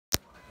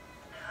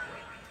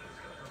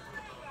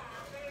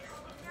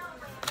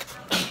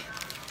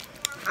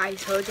I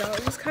told y'all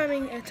it was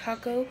coming, a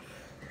Taco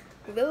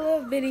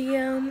Villa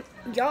video.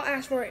 Y'all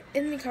asked for it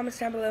in the comments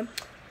down below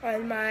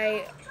on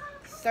my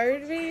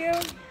third video.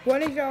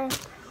 One of y'all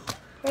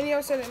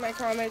said in my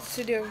comments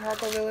to do a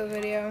Taco Villa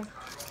video.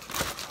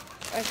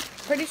 I'm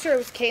pretty sure it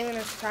was Kaylin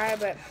or Sakai,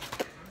 but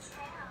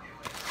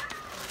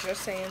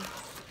just saying.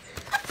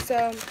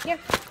 So yeah,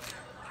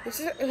 this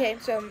is okay.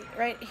 So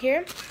right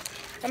here,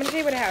 I'm gonna show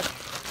you what I have.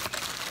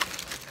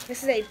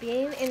 This is a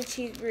bean and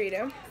cheese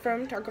burrito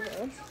from Taco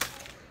Bell,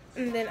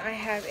 and then I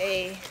have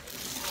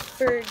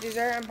for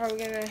dessert, I'm probably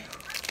gonna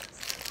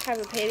have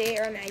a payday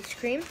or an ice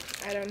cream.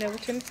 I don't know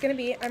which one it's gonna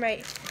be. I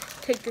might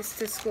take this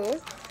to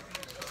school.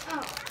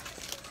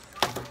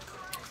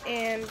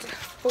 And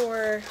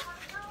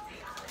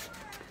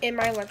in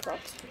my lunchbox.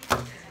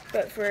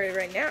 But for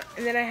right now,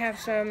 and then I have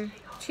some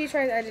cheese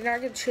fries. I did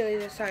not get chili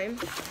this time.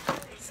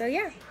 So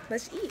yeah,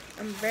 let's eat.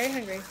 I'm very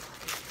hungry.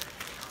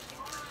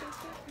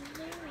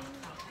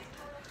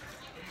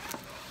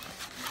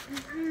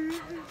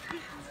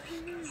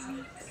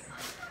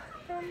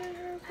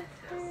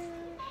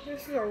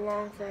 This is a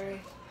long fry.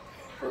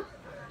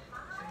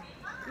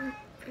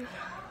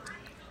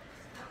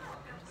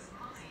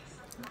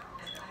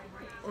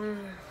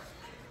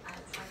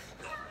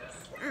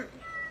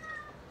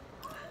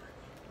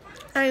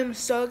 I am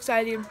so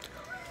excited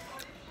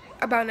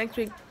about next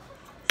week.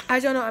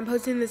 As y'all know, I'm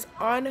posting this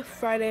on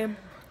Friday.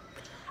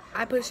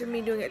 I posted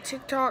me doing a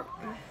TikTok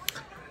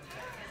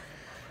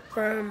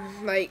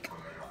from like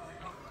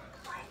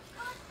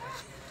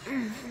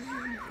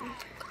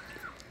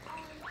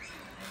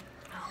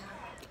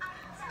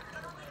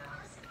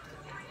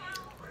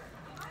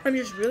I'm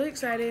just really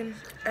excited,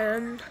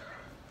 and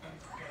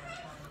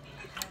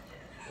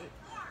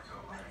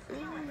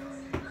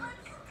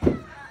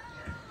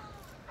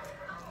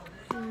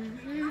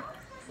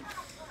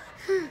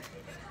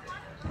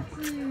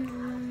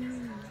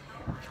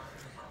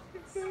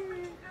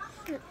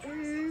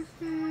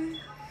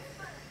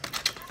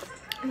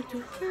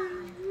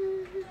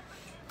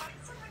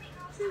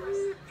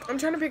I'm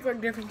trying to pick like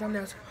different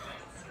thumbnails.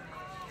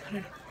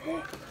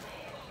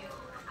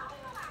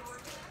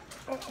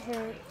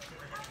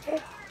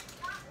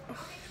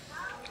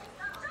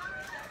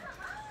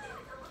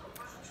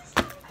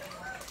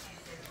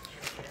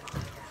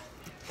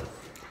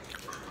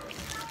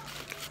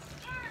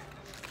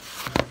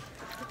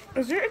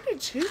 Is there any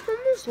cheese on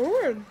this,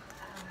 Lord?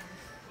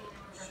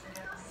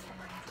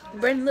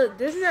 Brandon, look,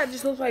 doesn't that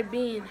just look like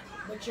bean?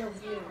 What's your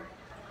view?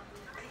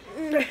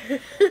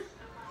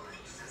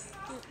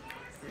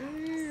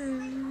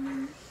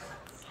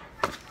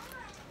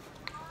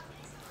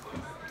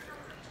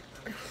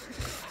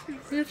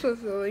 You're so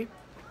silly.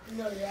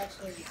 No, you're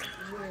actually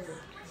weird.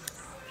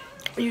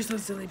 You're so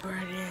silly,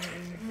 Brandon.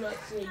 I'm not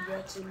saying you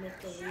actually make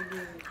a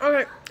review.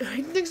 Okay,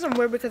 he thinks I'm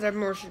weird because I have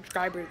more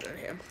subscribers than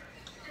him.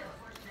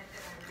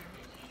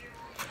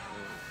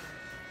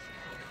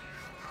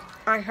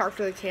 I talk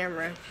to the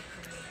camera.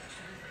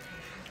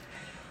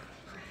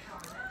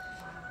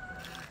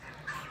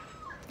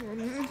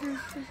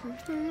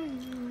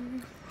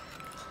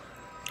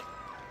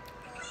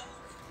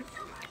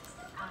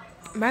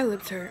 My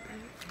lips hurt.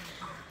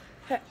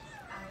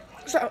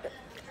 So,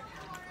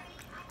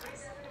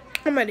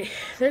 I'm ready.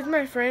 There's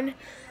my friend.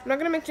 I'm not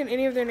gonna mention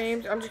any of their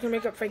names. I'm just gonna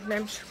make up fake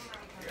names.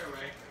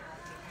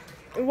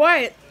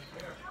 What?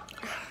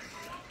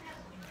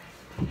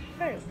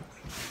 Hey.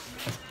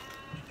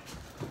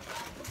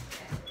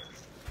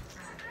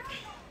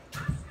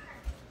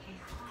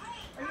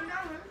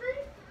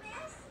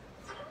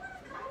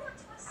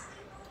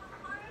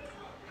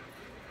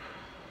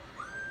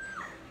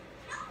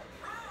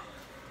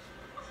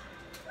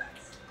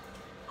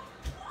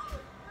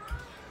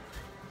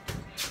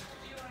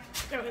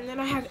 Oh, and then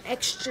I have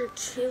extra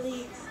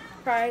chili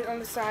fries on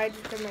the side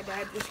because my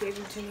dad just gave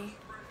them to me.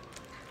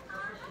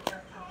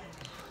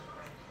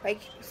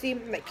 Like, see,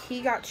 like he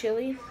got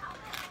chili.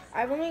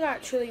 I've only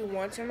got chili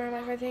once in my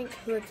life, I think,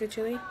 with the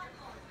chili.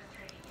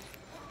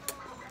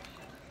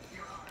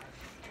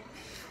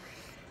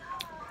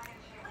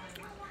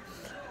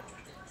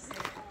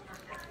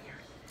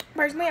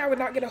 Personally, I would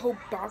not get a whole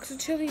box of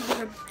chili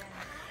because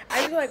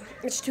I feel like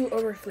it's too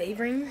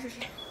over-flavoring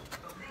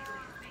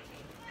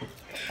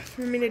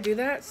for me to do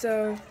that,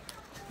 so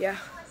yeah.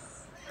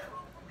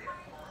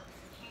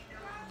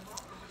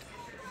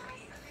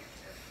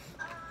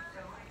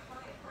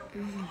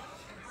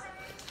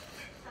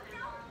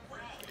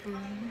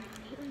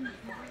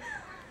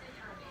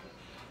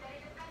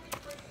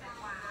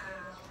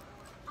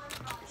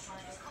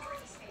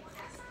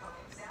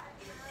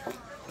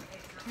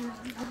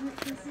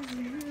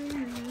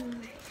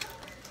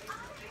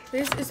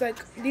 This is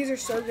like, these are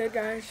so good,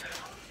 guys.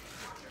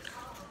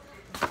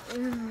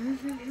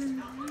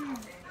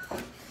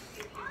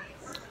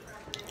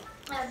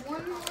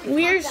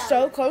 We are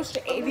so close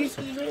to 80.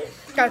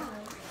 Guys,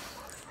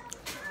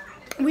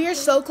 we are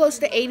so close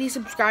to 80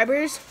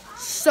 subscribers.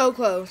 So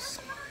close.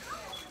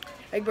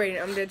 Like,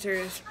 Brayden, I'm dead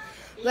serious.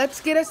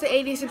 Let's get us to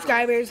 80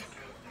 subscribers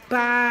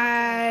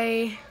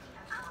by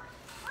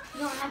You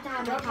don't have to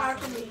have my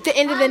coffee. the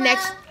end of the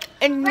next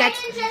And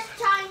next. Brandon's just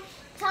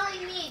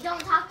telling me don't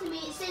talk to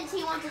me since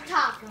he wants to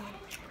talk.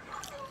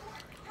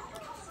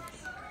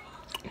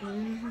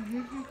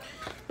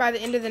 By the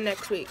end of the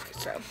next week.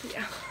 So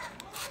yeah.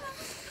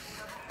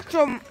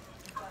 So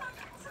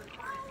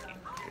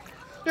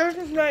there's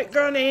this night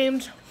girl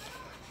named.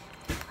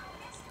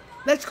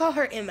 Let's call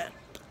her Emma.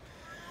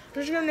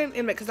 There's a girl named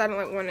Emma because I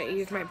don't want to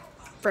use my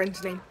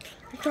friend's name.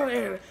 Let's call her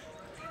Emma.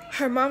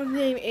 Her mom's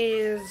name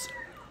is.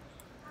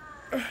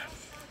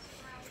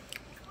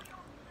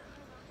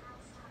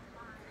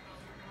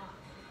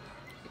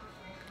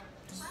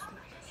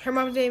 Her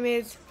mom's name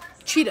is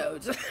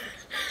Cheetos.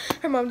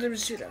 Her mom's name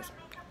is Cheetos.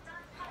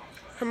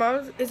 Her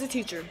mom is a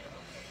teacher.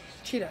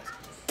 Cheetos.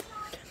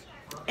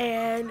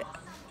 And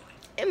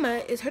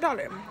Emma is her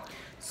daughter.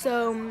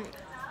 So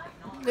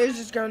there's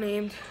this girl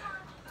named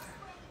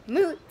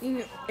Lily,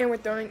 and we're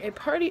throwing a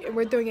party.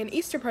 We're throwing an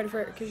Easter party for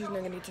her because she's not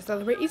gonna need to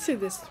celebrate Easter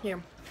this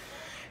year.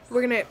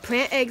 We're gonna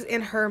plant eggs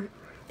in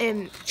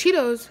in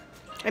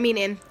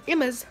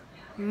Emma's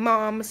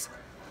mom's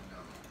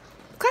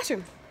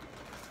classroom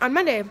on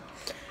Monday.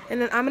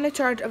 And then I'm in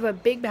charge of a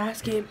big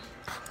basket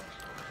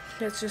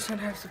that's just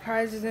gonna have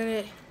surprises in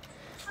it.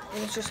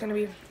 And it's just gonna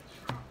be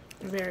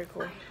very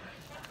cool.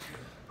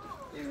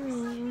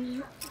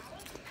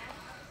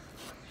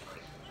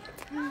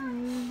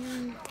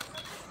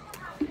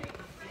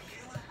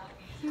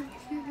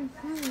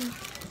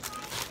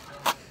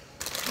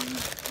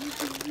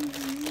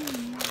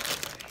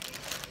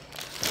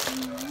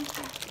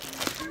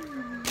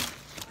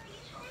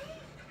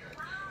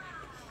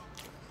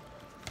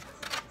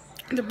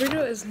 The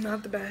burrito is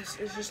not the best.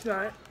 It's just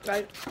not.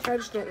 I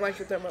just don't like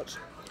it that much.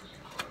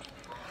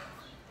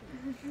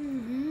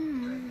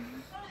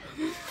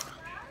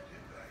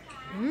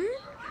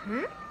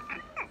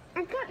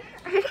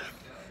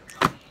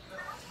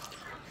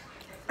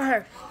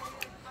 Okay.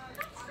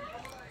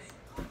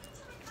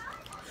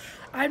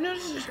 I've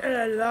noticed this in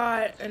a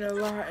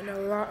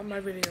lot of my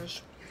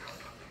videos.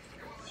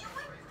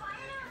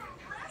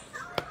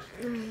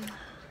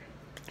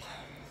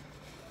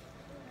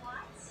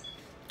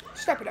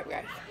 Step it up,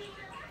 guys.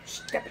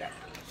 Step it up.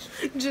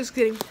 Just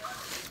kidding.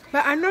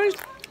 But I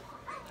noticed,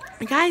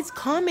 guys,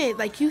 comment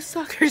like you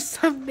suck or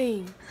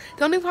something.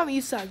 Don't even comment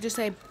you suck. Just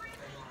say,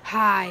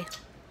 hi.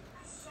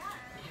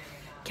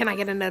 Can I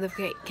get a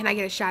notification? Can I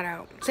get a shout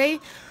out? Say,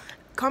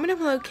 comment down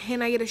below,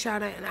 can I get a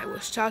shout out? And I will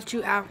shout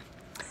you out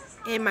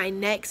in my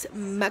next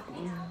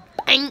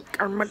mukbang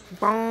or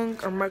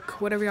mukbang or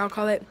whatever y'all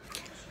call it.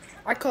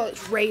 I call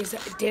it Ray's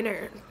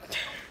dinner.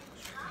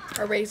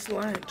 Or Ray's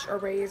lunch. Or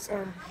Ray's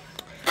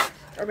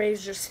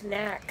just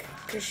snack,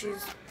 because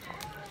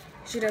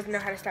she doesn't know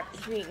how to stop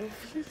eating.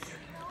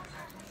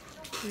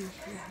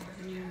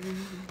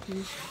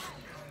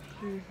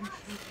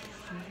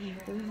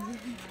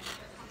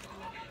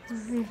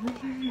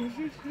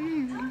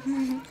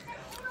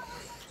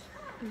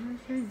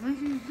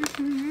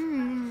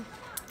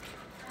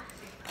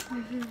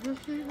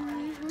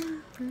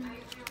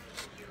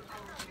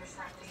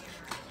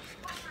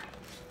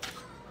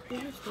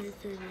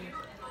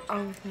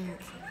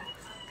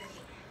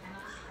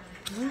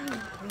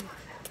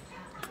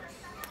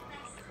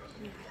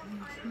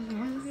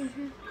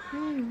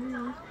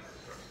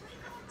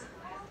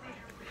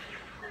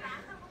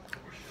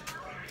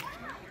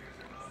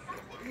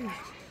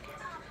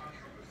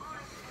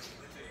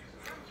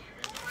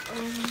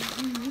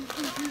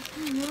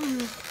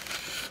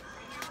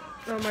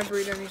 Oh, my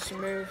burrito needs to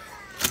move.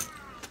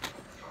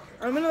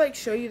 I'm gonna like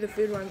show you the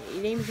food while I'm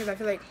eating because I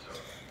feel like.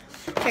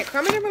 Okay,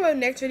 comment down below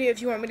next video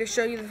if you want me to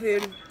show you the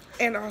food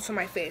and also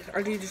my face,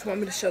 or do you just want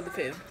me to show the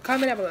food?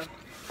 Comment down below.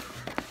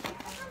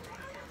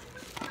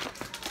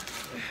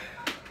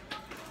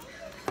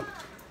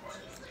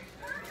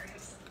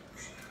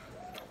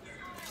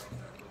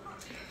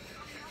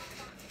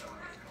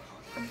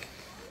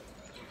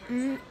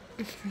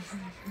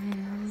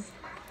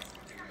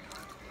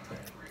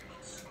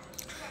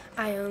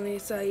 I only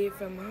saw you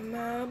from a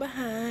mile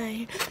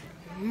behind.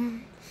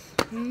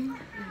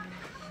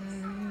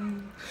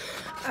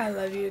 I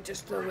love you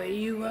just the way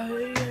you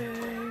are.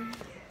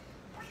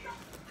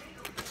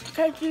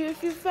 Catch you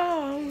if you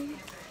fall,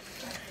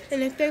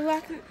 and if they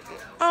lock it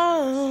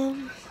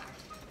on.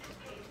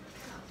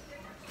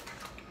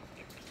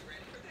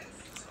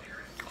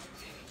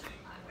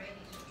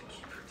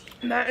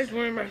 That is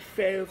one of my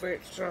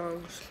favorite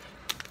songs.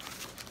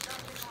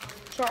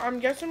 So I'm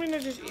guessing I'm gonna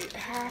just eat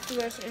half of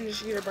this and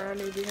just eat a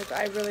brownie because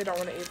I really don't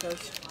want to eat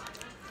this.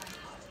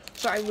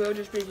 So I will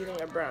just be eating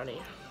a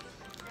brownie.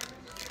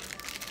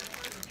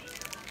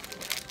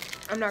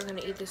 I'm not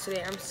gonna eat this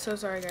today. I'm so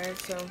sorry, guys.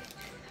 So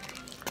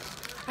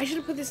I should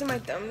have put this in my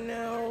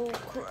thumbnail.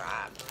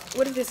 Crap.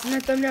 What if this is my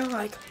thumbnail?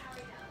 Like,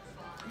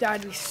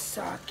 that'd be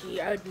sucky.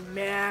 I'd be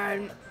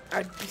mad.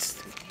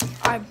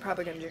 I'm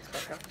probably gonna do it.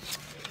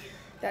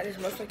 That is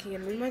most likely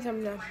gonna be my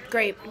thumbnail.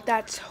 Great.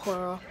 That's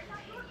horrible.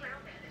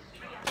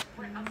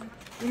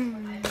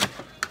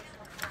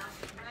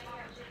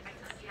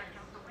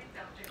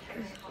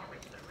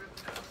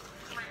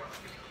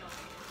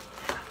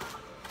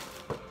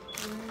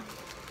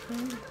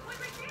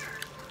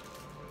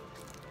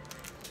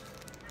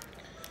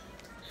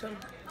 So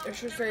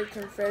it's just a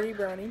confetti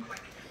brownie.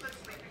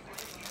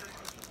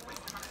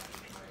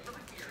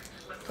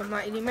 So I'm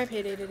not eating my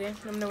payday today.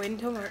 I'm gonna wait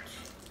until lunch.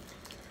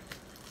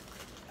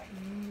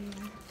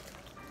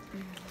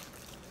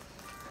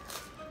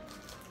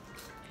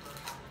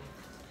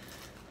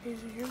 Is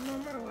your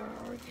mama?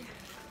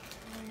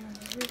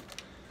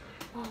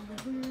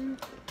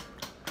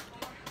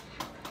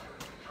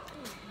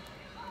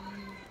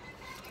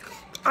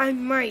 I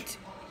might,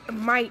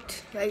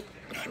 like,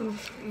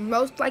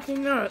 most likely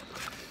not,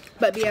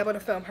 but be able to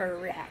film her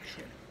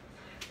reaction.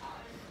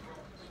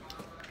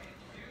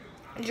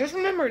 Just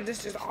remember,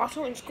 this is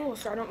also in school,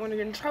 so I don't want to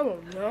get in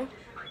trouble, you know?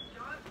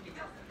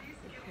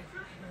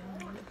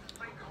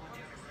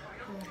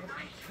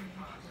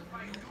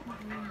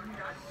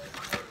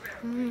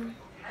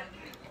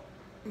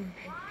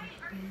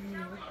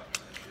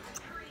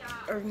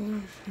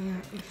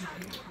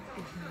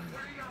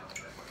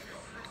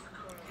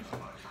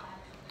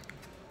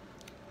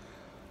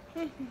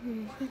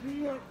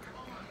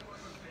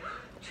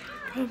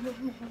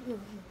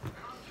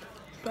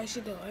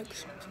 Spicy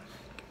deluxe.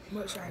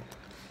 What side?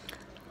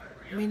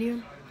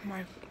 Medium?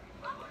 My.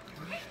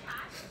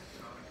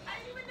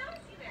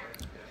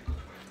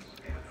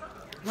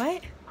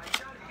 What?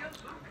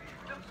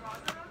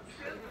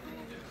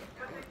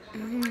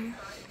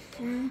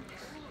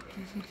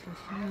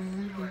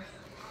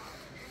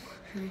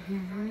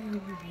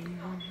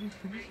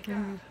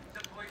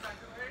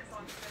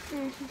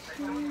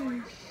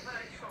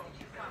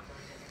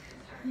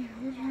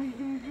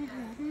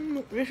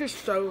 This is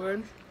so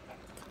good.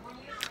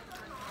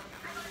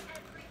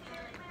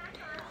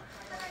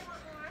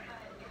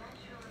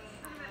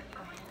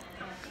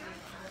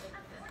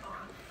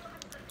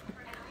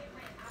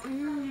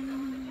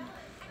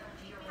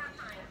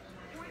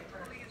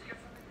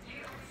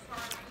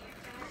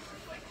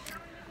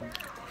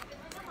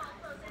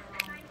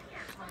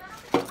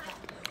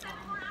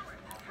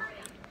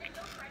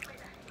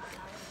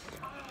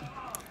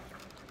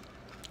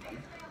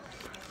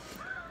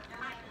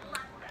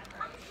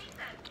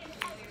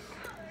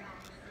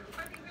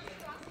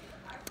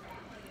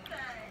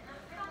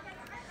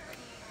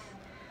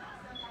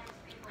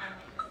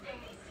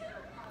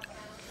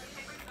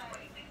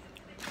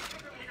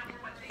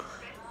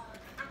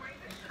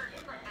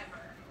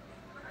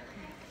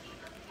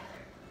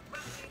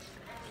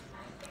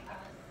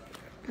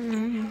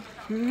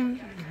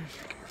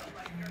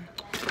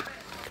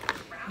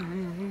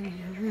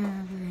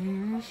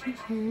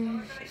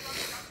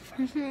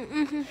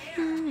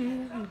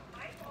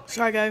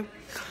 Sorry guys,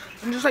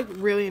 I'm just like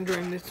really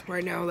enjoying this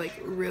right now, like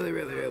really.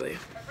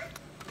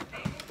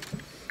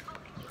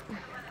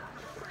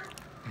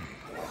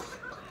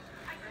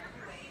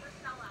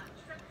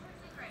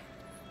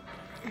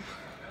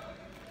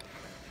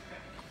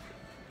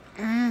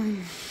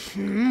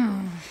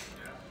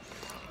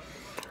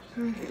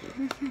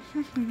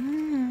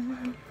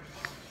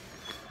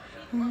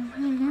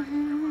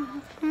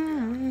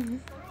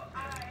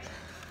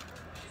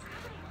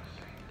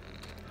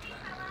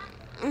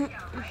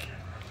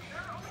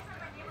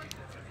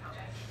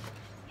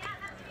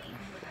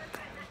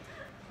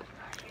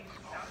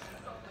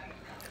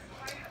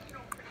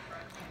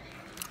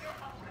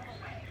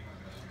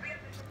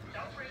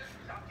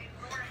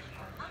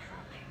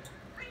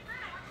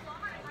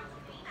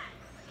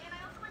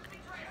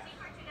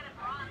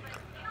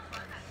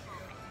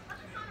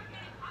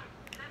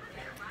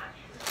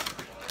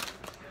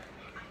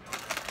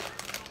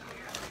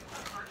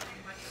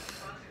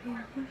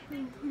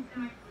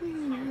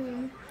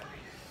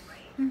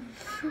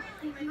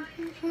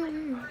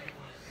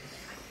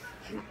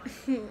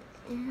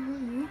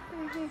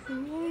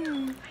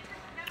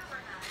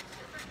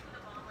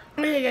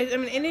 Okay guys,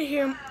 I'm gonna end it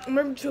here.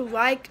 Remember to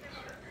like,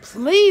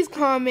 please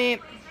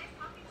comment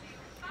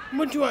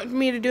what you want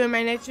me to do in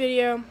my next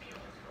video.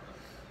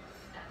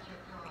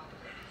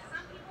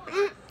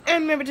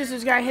 And remember to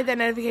subscribe, hit that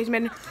notification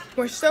button.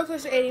 We're so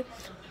close to 80.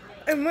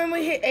 And when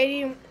we hit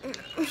 80,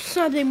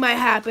 something might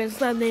happen.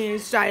 Something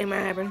exciting might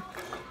happen.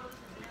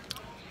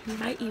 It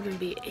might even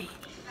be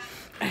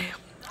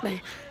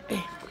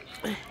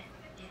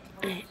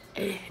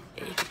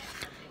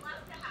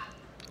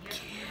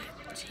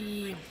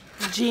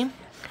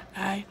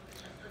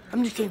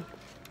I'm just kidding.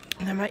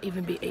 There might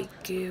even be a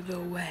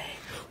giveaway.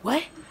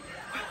 What?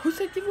 Who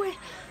said giveaway?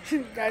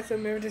 Guys, so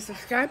remember to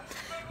subscribe.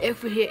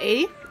 If we hit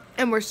 80,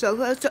 and we're so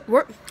close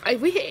to,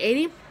 if we hit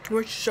 80,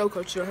 we're so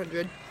close to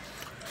 100.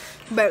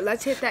 But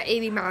let's hit that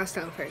 80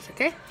 milestone first,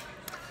 okay?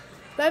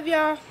 Love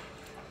y'all.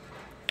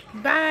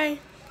 Bye.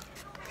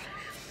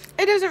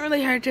 It doesn't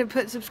really hurt to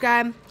put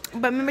subscribe,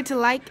 but remember to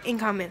like and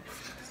comment.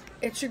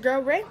 It's your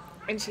girl Ray,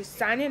 and she's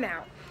signing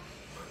out.